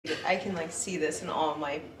I can like see this in all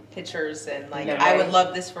my pictures, and like I would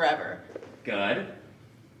love this forever. Good. I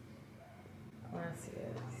want to see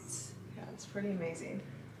it. It's pretty amazing.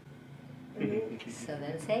 So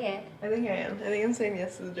then say it. I think I am. I think I'm saying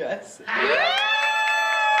yes to the dress.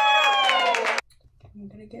 I'm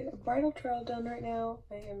gonna get a bridal trail done right now.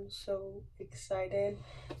 I am so excited.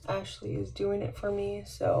 Ashley is doing it for me,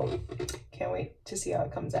 so can't wait to see how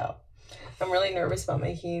it comes out. I'm really nervous about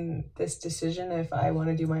making this decision if I want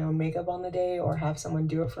to do my own makeup on the day or have someone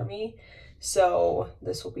do it for me. So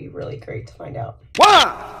this will be really great to find out.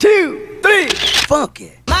 1, 2, 3, funk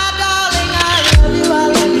it. My darling, I love you,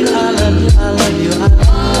 I love you, I love you, I love you, I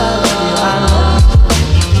love you, I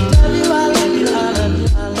love you, I love you, I love you, I love you,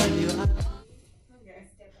 I love you. Okay.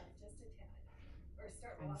 Step up just a tad. Or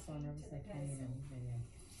start I'm so walking nervous to I the can't pencil. even video.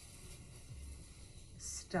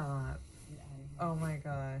 Stop. Oh my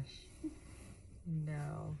gosh.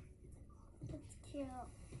 No. That's cute.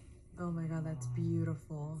 Oh my god, that's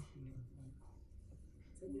beautiful.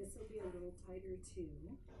 So this will be a little tighter too.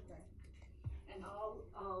 Okay. And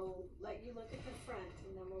I'll let you look at the front,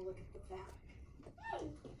 and then we'll look at the back.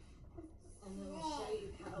 And then we'll show you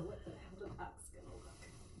how the back's gonna look.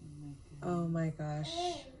 Oh my gosh.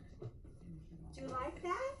 Do you like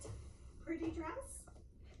that? Pretty dress?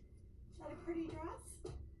 Is that a pretty dress?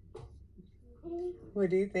 What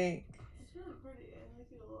do you think? It's really pretty. I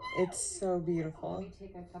like it a lot. It's so beautiful. Let me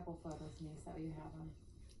take a couple photos, Niece, that you have them.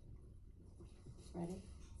 Ready?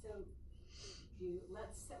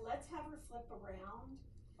 So let's have her flip around.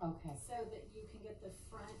 Okay. So that you can get the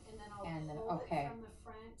front, and then I'll And then, pull okay. it from the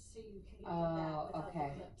front so you can get the back without okay.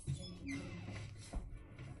 the clips.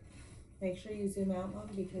 Make sure you zoom out, Mom,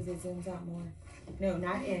 because it zooms out more. No,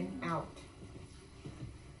 not in, out.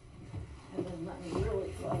 And then let me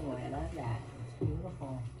really flip Oh, I love that. It's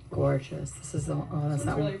beautiful. Gorgeous. This is the oh, that's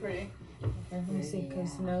that one. pretty. Let me see,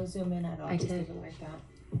 because no zoom in at all. I Just did. leave it like that.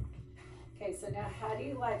 Okay, so now how do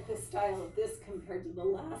you like the style of this compared to the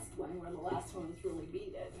last one, where the last one was really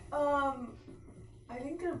beaded? I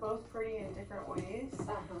think they're both pretty in different ways.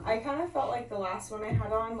 Uh-huh. I kind of felt like the last one I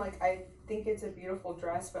had on, like I think it's a beautiful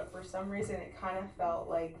dress, but for some reason it kind of felt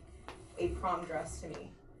like a prom dress to me.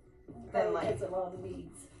 Then like, because of all the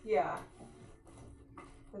beads. yeah.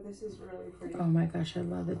 But this is really pretty. Oh my gosh, I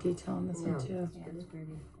love the detail on this one too. Yeah, it's pretty.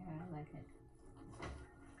 Yeah, I like it.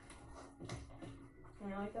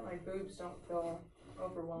 And I like that my boobs don't feel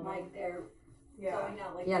overwhelming. Like they're yeah. going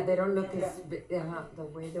out like Yeah, they don't look yeah. as the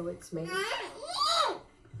way that it's made.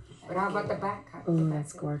 But how about the back cut? Oh,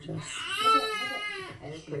 that's gorgeous.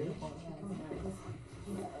 That's pretty.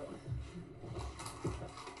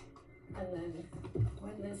 And then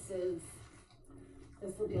when this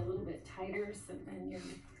will be a little bit tighter, so then your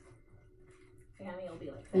fanny will be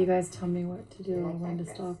like that. You guys tell me what to do or when to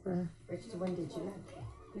stop or. Which one did you like?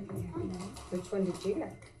 Which one did you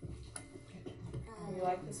like? You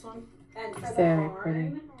like this one? And for Very the barn, pretty.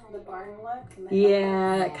 the barn look. And the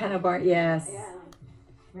Yeah, that kind of barn. Yes. Yeah.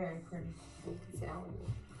 Very pretty. Yeah,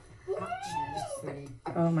 that's pretty.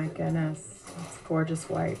 Oh my goodness, it's gorgeous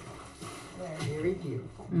white. Very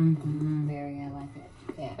beautiful. Mm-hmm. Very, I like it.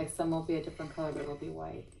 Yeah. Like some will be a different color, but it'll be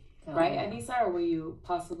white, Oh, right, yeah. Anissa? Or will you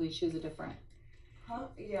possibly choose a different? Huh?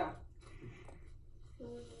 Yeah.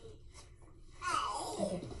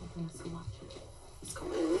 Okay, let's go.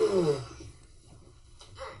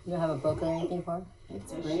 You don't have a book or anything for her?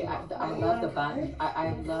 It's great. I love the button. I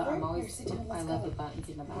love the buttons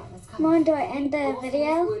in the back. Mom, do I end the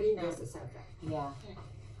video? Yeah.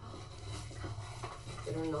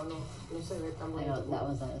 Pero no se ve tan I bonito. don't, that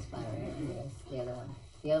one's not as flattering as the other one.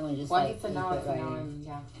 The other one just Well, like it's a you now, put it's a right now, in. and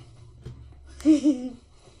yeah.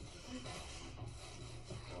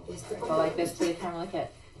 Este But like this, to kind of look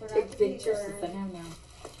at. Take pictures. It's a now now.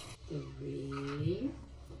 3,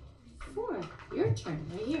 4. Your turn,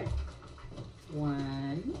 right here.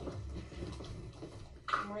 1,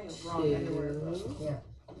 I'm wearing the wrong underwear. 2, Yeah.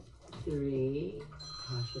 3.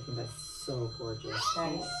 Gosh, I think that's so gorgeous.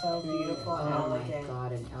 That is so beautiful and Oh my elegant.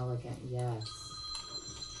 god, and elegant, yes.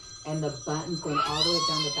 And the buttons going all the way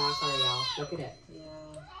down the back, Ariel. Look at it. Yeah.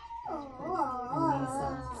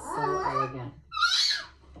 Amazing. So elegant.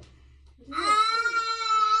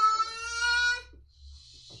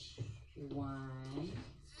 One,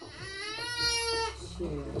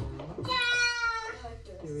 2,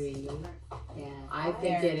 3. Yeah. I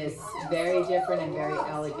think it is very different and very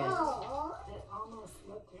elegant. That almost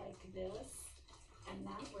looked like this, and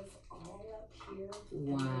that was all up here. and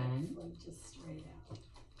then it 1. flowed just straight out.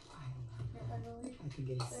 I think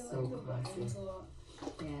it is so classy.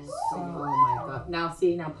 Yeah. Oh my god. Now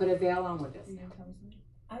see, now put a veil on with this.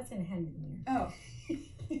 I was gonna hand it in Oh.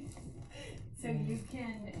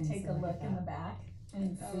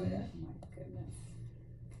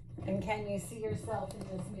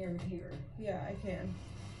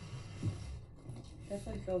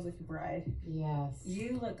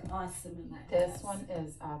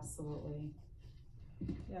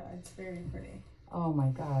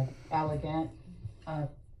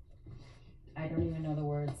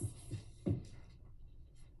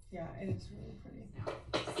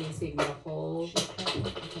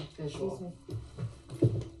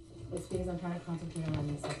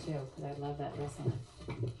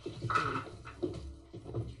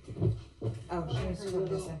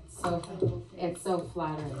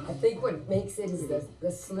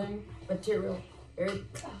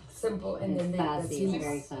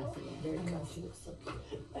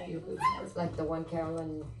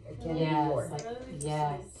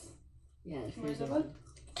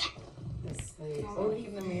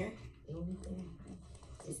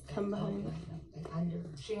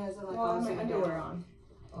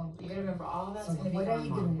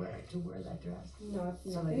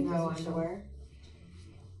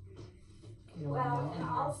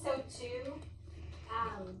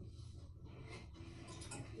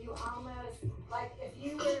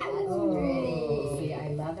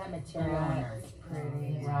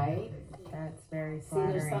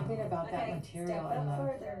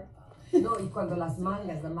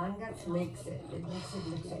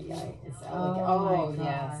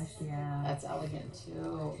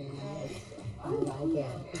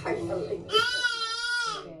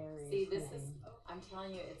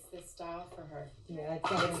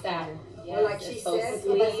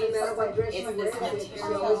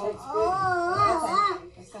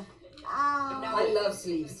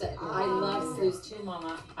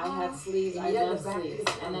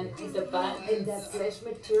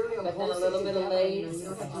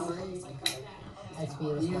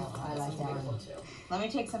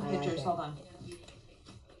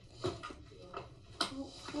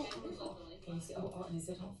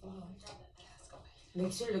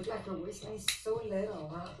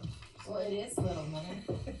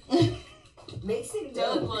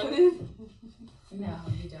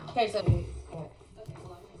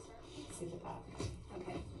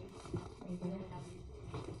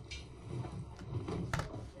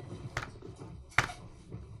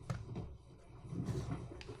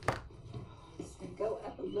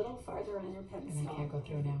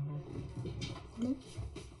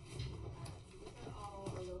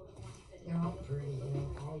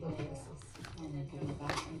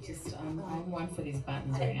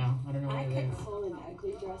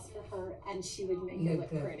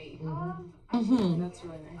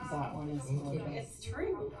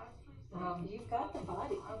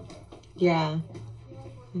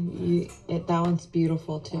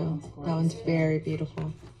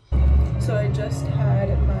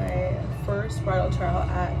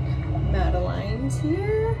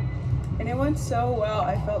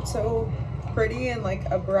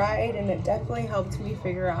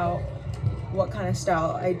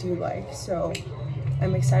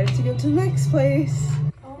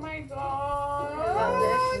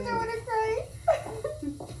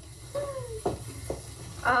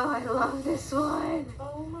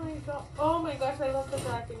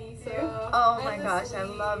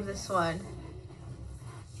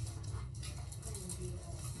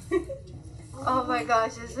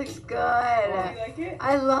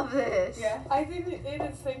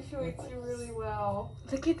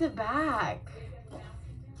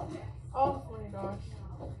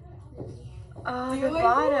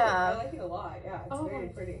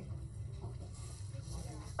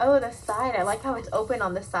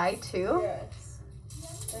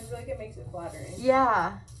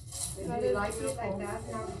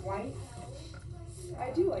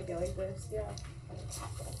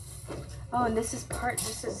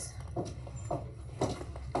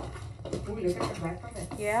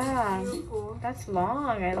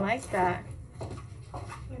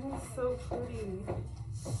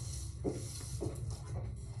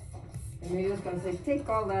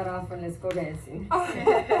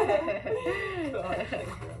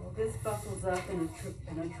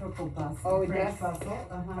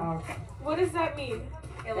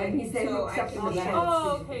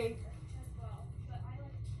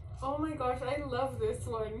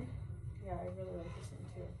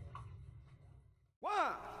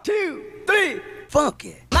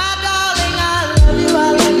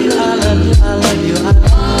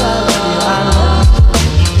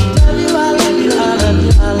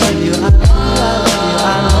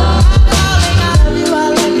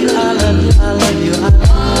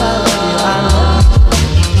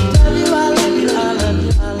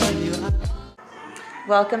 I love you.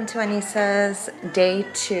 welcome to Anissa's day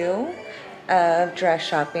 2 of dress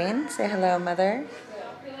shopping. Say hello, mother.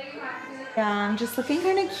 Yeah, I'm just looking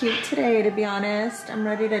kind of cute today, to be honest. I'm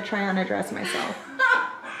ready to try on a dress myself.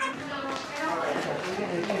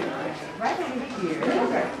 Right over here.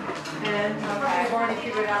 Okay. And I've already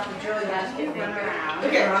figured out the jewelry basket.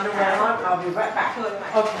 Okay. On the way on, I'll be right back. Okay.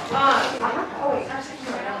 Oh, wait.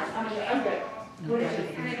 I'm good.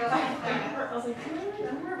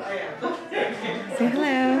 Say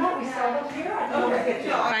hello.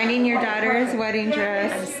 Finding your daughter's wedding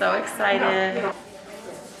dress. I'm so excited.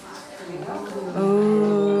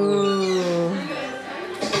 Ooh,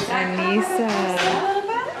 Anissa.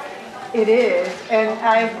 It is, and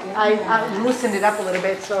I loosened it up a little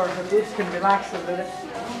bit so her boobs can relax a little bit.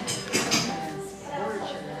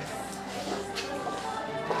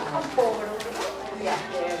 Come forward a little bit. Yeah,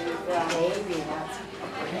 there you go. Baby, that's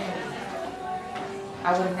great. I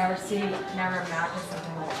would have never imagined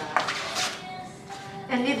something like that.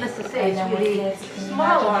 And needless to say, it's really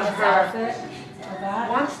small on her.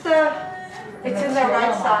 Once it's in the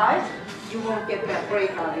right size, you won't get that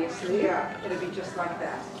break, obviously. Yeah, it'll be just like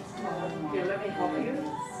that. Here, let me help you.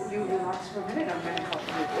 Will you relax for a minute? I'm going to help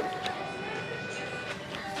you.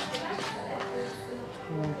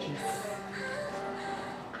 Gorgeous.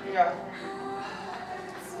 Yeah.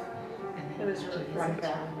 That is really like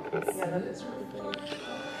that. Yeah, that is really pretty.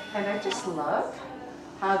 And I just love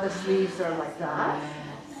how the sleeves are like that.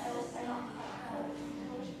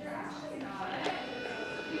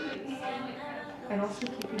 And also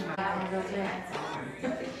keeping my arm over there.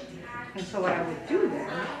 And so what I would do then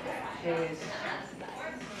is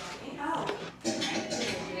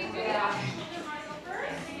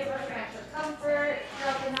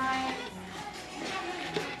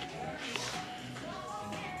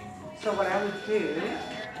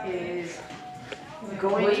go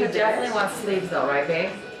Well, into you this. definitely want sleeves though, right,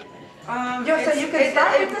 babe? Yeah, so you can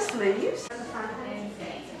start with the sleeves.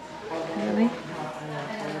 Really?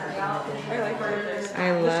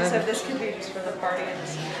 I love She said this could be just for the party and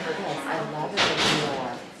this. I love it that you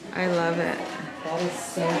are. I love it. That is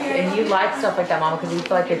so cute. And you like stuff like that, Mama, because you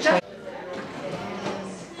feel like it changes.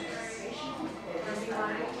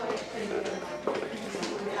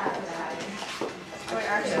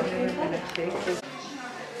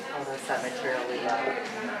 Oh, that's that material we love.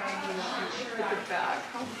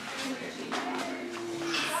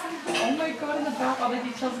 Oh my god, in the back, all the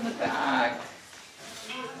details in the back.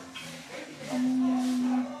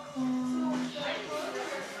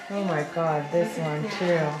 Oh my god, this one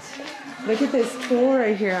too. Look at this tool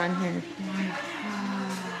right here on here.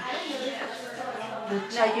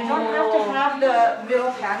 Now you don't have to have the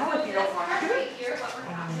middle panel if you don't want to.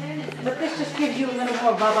 But this just gives you a little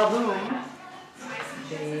more baba boom.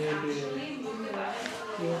 Baby.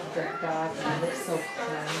 Here's the back. It looks so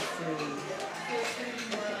classy.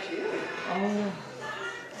 Oh.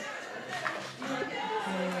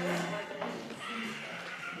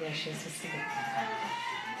 Yeah, she's just like.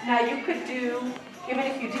 Now you could do, even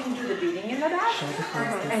if you didn't do the beading in the back,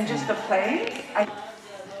 and just the plain.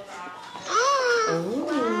 Ooh.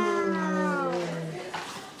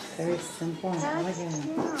 Very simple and elegant.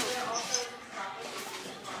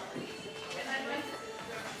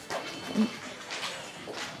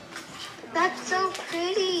 That's so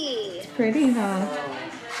pretty. Pretty, huh?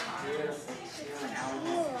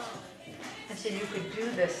 And so you could do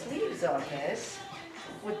the sleeves of this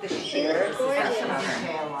with the She looks shears. That's gorgeous. another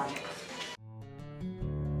detail on it.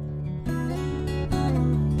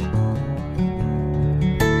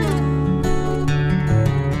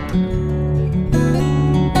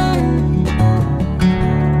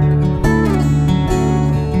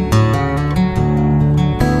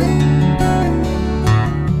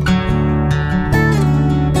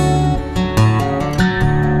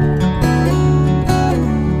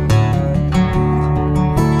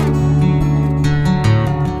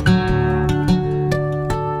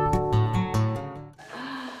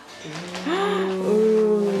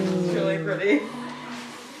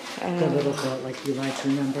 The little belt like you like,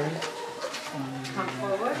 remember? Come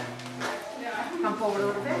forward. Come forward a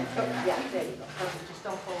little bit. Oh, yeah, there you go. Perfect. Just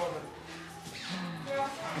don't fall over.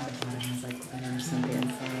 And the bottom has like glitters on the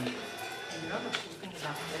inside. You know the cool thing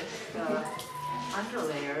about this? The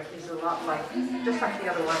underlayer is a lot like, just like the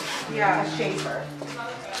other one. Yeah, a shaper.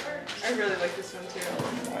 I really like this one too. Oh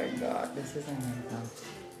my god. This is amazing.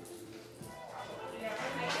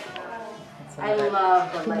 I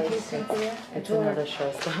love the lace. It's another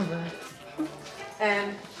showstopper.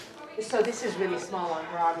 And so this is really small on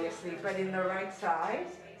her, obviously, but in the right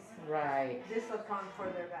size, Right. this will come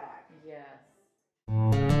further back. Yes.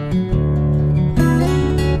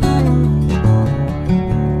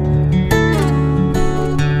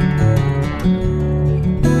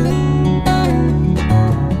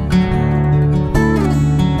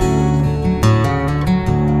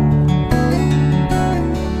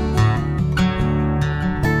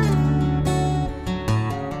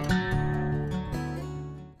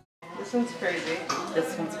 This one's crazy.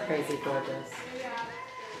 This one's crazy gorgeous.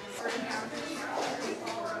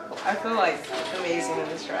 I feel like amazing in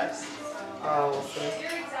this dress. Oh, we'll see.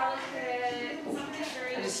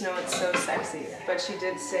 I just know it's so sexy. But she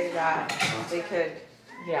did say that they could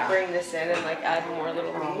bring this in and like add more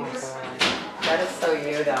little leaves. Oh my god. That is so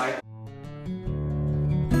you though.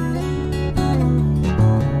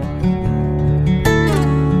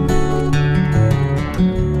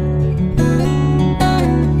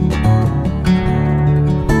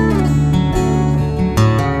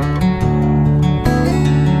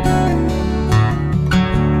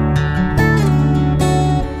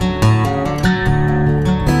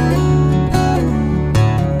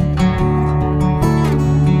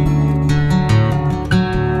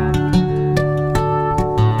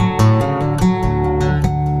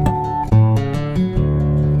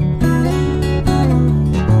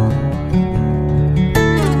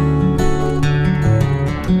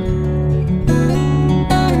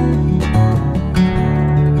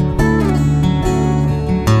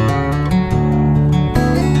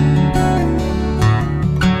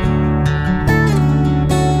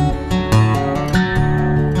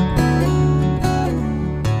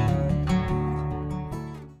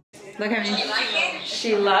 Look at me.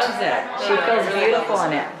 She loves it. She feels beautiful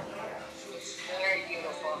in it.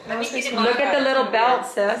 Look at the little belt,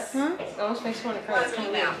 sis. It almost makes me want to cry. It's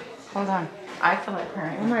coming out. Hold on. I feel like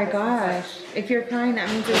crying. Oh my gosh. If you're crying, that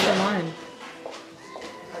means it's the one.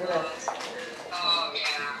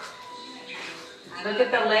 Look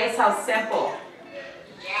at the lace, how simple.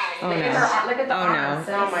 Oh Look no. at her, look at the Oh, arms.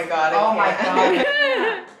 Oh my god. Oh my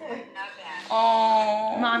god.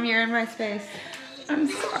 Oh. Mom, you're in my space. I'm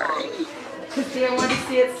sorry. See, I want to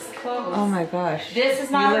see its clothes. Oh my gosh. This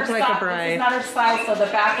is not You her look like size. a bride. This is not her size, so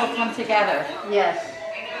the back will come together. Yes.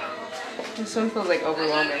 This one feels like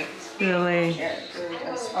overwhelming. Really? Yeah, it really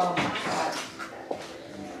does. Oh my god.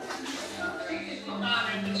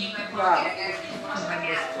 Wow.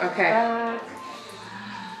 Okay.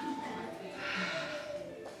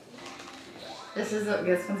 This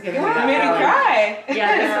one's getting You made me cry.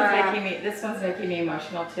 Yeah, this one's making me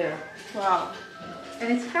emotional too. Wow.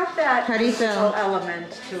 And it's got that How do you feel? musical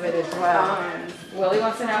element to it as well. Willie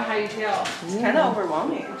wants to know how you feel. It's kind of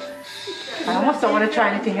overwhelming. I almost don't want to try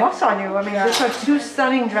anything else on you. I mean, these are two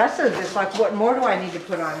stunning dresses. It's like, what more do I need to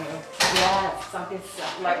put on you? Yes, something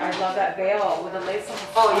like I love that veil with the lace on the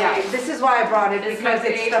Oh yeah, sleeve. this is why I brought it, It's because my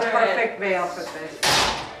it's the favorite. perfect veil for this.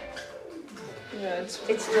 Yeah,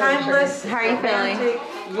 It's timeless. How are you feeling? romantic.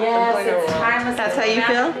 Yes, it's timeless. That's it's how you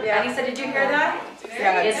feel? romantic. Anissa, did you hear that?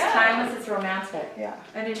 Yeah, It's timeless, it's romantic. yeah.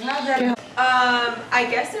 And it has that. I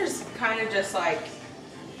guess there's kind of just like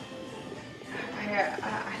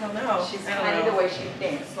I don't know. She's I don't funny know. the way she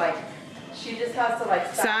thinks. Like, she just has to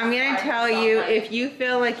like So I'm gonna tell you, if you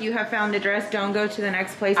feel like you have found a dress, don't go to the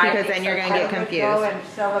next place I because think then you're so. gonna get I would go confused. and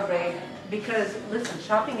celebrate, because listen,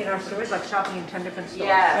 shopping in our store is like shopping in 10 different stores.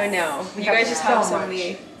 Yes. I know. We You have guys just so have so much.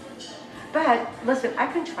 many. But listen, I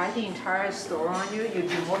can try the entire store on you. You'd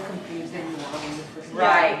be more confused than you are when you first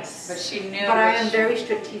Right, Yes. but she knew. But I what am she- very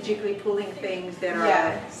strategically pulling things that are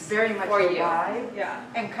Yes. very much For you. alive Yeah.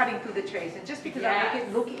 and cutting through the trace. And just because I Yes. make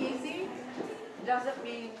it look easy doesn't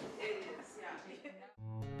mean it is.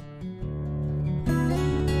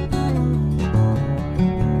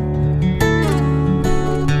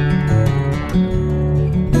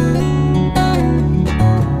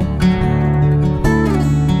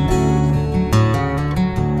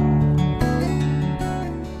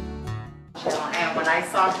 And when I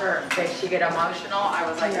saw her face, she get emotional, I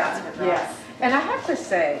was like, that's her girl. Yes. And I have to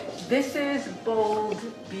say, this is bold,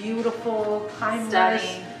 beautiful, timeless,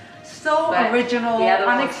 Stunning. so But original, the other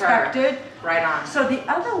one's her. unexpected. Right on. So the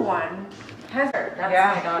other one has That's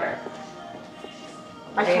Yeah. my daughter.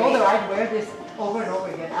 I told her I'd wear this over and over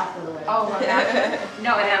again after the wedding. Oh, well,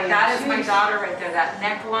 no, and that is my daughter right there. That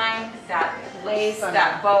neckline, that lace,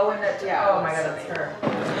 that bow, and that. Yeah, Oh my God, that's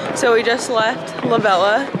her. So we just left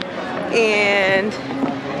Lavella, and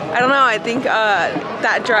I don't know, I think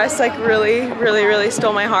that dress like really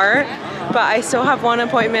stole my heart. But I still have one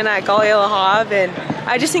appointment at Galia LAHAV, and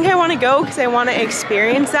I just think I want to go because I want to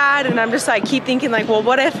experience that. And I'm just like keep thinking like, well,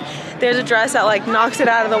 what if there's a dress that like knocks it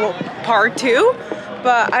out of the park too?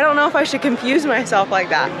 But I don't know if I should confuse myself like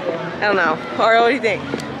that. I don't know. Or what do you think?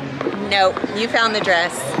 Nope, you found the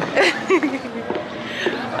dress.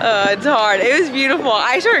 It's hard. It was beautiful.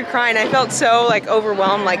 I started crying. I felt so like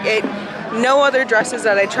overwhelmed. Like no other dresses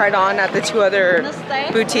that I tried on at the two other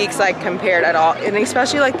boutiques like compared at all. And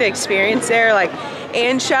especially like the experience there. Like,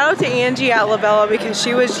 and shout out to Angie at Lavella because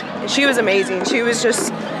she was amazing. She was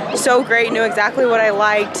just so great. Knew exactly what I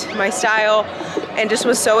liked, my style.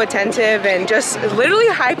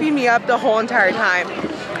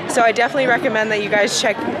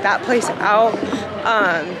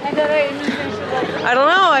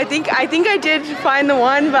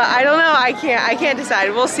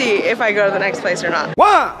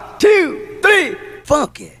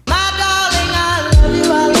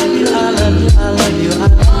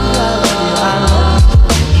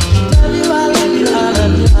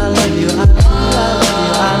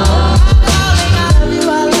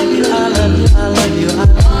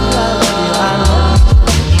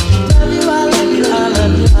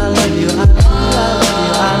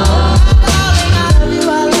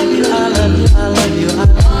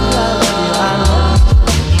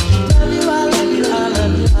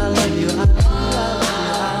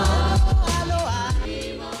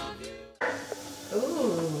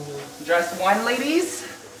 Dress one, ladies.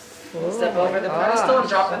 Step over the pedestal and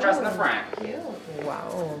drop the dress in the front.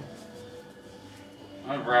 Wow.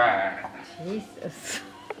 All right. Jesus.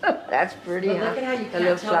 That's pretty. But huh? look at how you The can't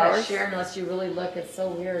little tell that flowers. sheer unless you really look. It's so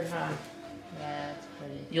weird, huh? Yeah, it's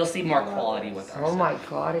pretty. You'll see more quality with her. Oh my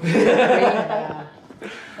God, it's pretty. Yeah.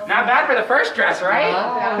 Not bad for the first dress, right?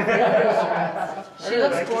 She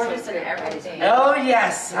looks gorgeous in everything. Oh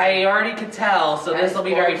yes, I already could tell. So this will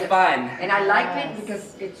be very fun. And I like it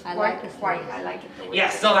because it's quite white. I like it. The way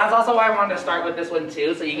Yes, so that's also why I wanted to start with this one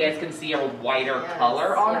too, so you guys can see a whiter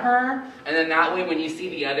color on her, and then that way when you see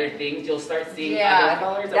the other things, you'll start seeing other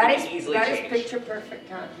colors that we can easily that change. is picture perfect,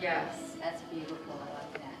 huh? Yes, that's beautiful. I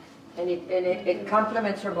like that. And it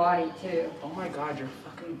complements her body too. Oh my God, you're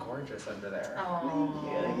fucking gorgeous under there. Oh.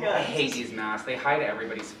 I hate these masks. They hide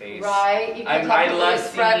everybody's face. Right? You can I love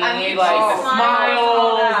seeing like the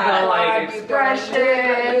smiles, the like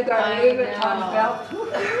expression. You got even Tom's belt.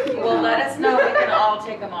 Well, let us know. We can all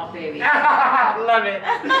take them off, baby. Love it.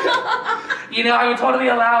 You know, I would totally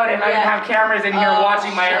allow it if I didn't have cameras in here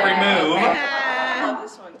watching my every move. I love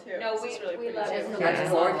this one too. No, This is really we pretty love too. it. That's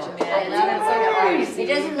gorgeous. I love it. It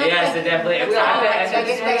doesn't look Yes, like it definitely. It's like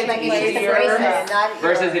it's just a bracelet, not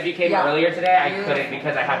versus if you came Yeah. earlier today, I couldn't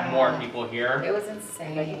because I had more people here. It was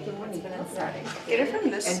insane. It's been insane. Get it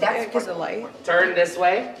from this And side that's because the light. Turn this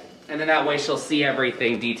way, and then that way she'll see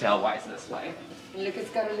everything detail-wise this way. Look, it's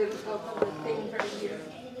got a little thing right here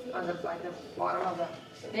on the bottom of the.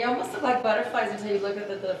 They almost look like butterflies until you look at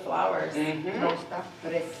the flowers. No stuff,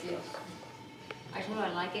 precious. I told her I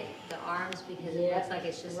like it, the arms, because it looks like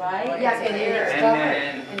it's just. Right? Yeah, and it's And covered.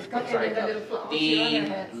 then And it's covered sorry, in the little flowers.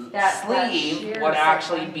 the sleeve would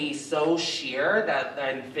actually be so sheer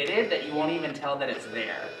and fitted that you won't even tell that it's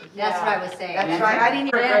there. That's what I was saying. That's right. I didn't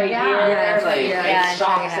even. Right Yeah. here, Yeah. it's like, Yeah. it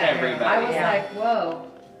shocks I everybody. was like, whoa,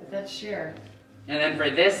 that's sheer. And then for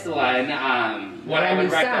this one, what I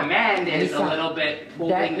would recommend is a Lisa, little bit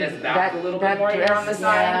pulling this back that- a little that bit more here on the dress,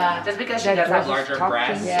 side. yeah. Just because she That does have dress is larger tucked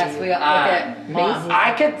breasts. in. Yes, we got okay.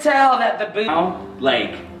 I could tell that the boot,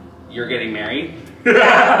 like, you're getting married. Oh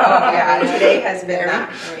yeah, today has been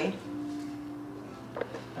that for me.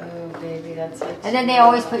 Oh, baby, that's so And then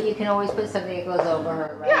you can always put something that goes over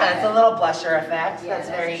her, right? Yeah, it's a little blusher effect. Yeah, That's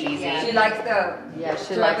very easy. yeah. She likes the. Yeah,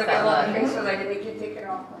 she She likes likes the that little look. thing so that it makes you take it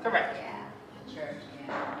off. Correct. Yeah, church,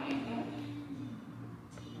 yeah.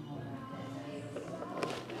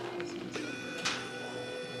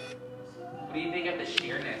 What do you think of the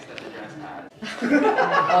sheerness that the dress has?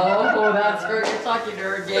 Oh, that's her. You're talking to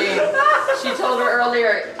her game. She told her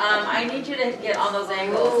earlier, I need you to get on those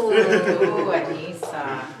angles. Ooh,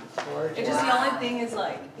 Anissa. It just the only thing is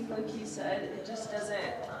like you said, it just doesn't.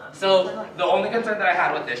 So the only concern that I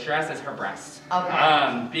had with this dress is her breast.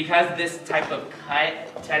 Okay. Because this type of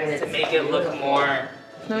cut tends to make it look more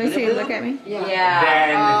Let me see. Look at me. Yeah.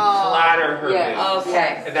 than flatter her Yeah, boobs.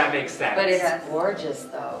 okay. If that makes sense. But it's gorgeous,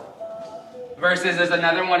 though. Versus there's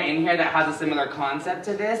another one in here that has a similar concept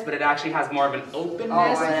to this, but it actually has more of an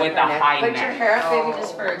openness with a high Put your neck. hair up, baby,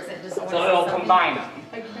 just for example. So it'll combine them.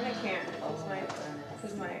 I kind of can't.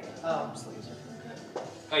 Because my sleeves are.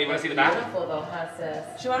 Oh, you want to see the back? Beautiful, though, huh,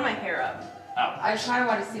 sis? She wanted my hair up. Oh. I just kind of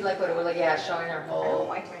want to see like what it would look. Yeah, showing her I whole. don't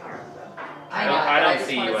like my hair up though. I know. I but don't just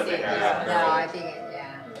see wanna you with the it. hair Yeah. up. No, I think it,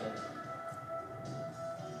 yeah.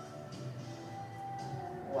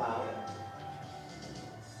 Wow.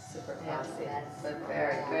 Super Yeah, classy, that's but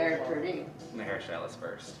very, very pretty. The hairstylist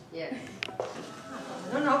first. Yes.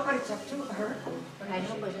 No, but it's up to her. I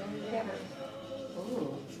know, but yeah.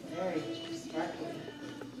 Ooh, very sparkly.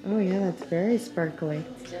 Oh yeah, that's very sparkly.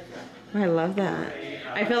 It's different. I love that.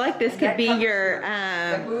 I feel like this could be your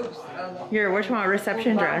The boobs. your which one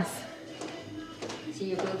reception dress. See,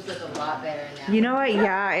 your boobs look a lot better now. You know what?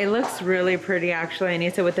 Yeah, it looks really pretty actually.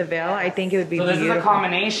 Anissa, with the veil, I think it would be So this beautiful. is a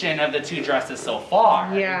combination of the two dresses so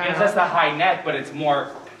far. Yeah. It gives us the high neck, but it's more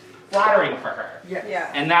flattering for her.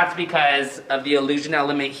 Yeah. And that's because of the illusion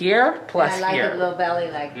element here plus I like here. a low belly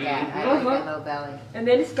like that. I like a low belly. And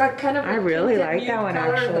then it's got kind of. I really like that one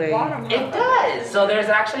actually. It does. So there's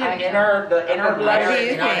actually an the inner layer do you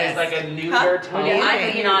is think? like a nuder tone.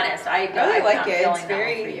 I'm being honest. I really like not it. feeling It's that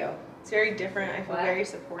very- one for you. It's very different. I feel very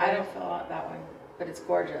supportive. I don't feel that one, but it's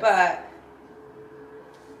gorgeous. But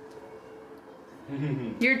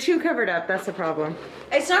You're too covered up. That's the problem.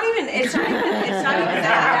 it's not even. It's not even. It's not even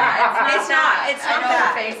that. It's not. It's not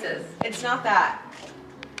that. faces. It's not that.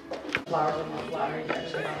 Flowers are more flowery.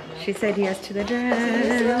 She said yes to the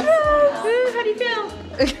dress. How do you feel?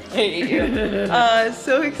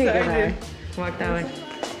 So Take it excited. back. Walk that way.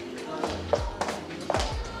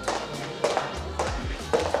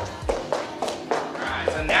 Alright,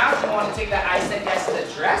 so now if you want to take that I said yes to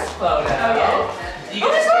the dress photo. Oh, yeah? You Oh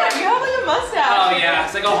my can god, you have like a mustache. Oh yeah,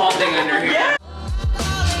 it's like a whole thing under here. Yeah.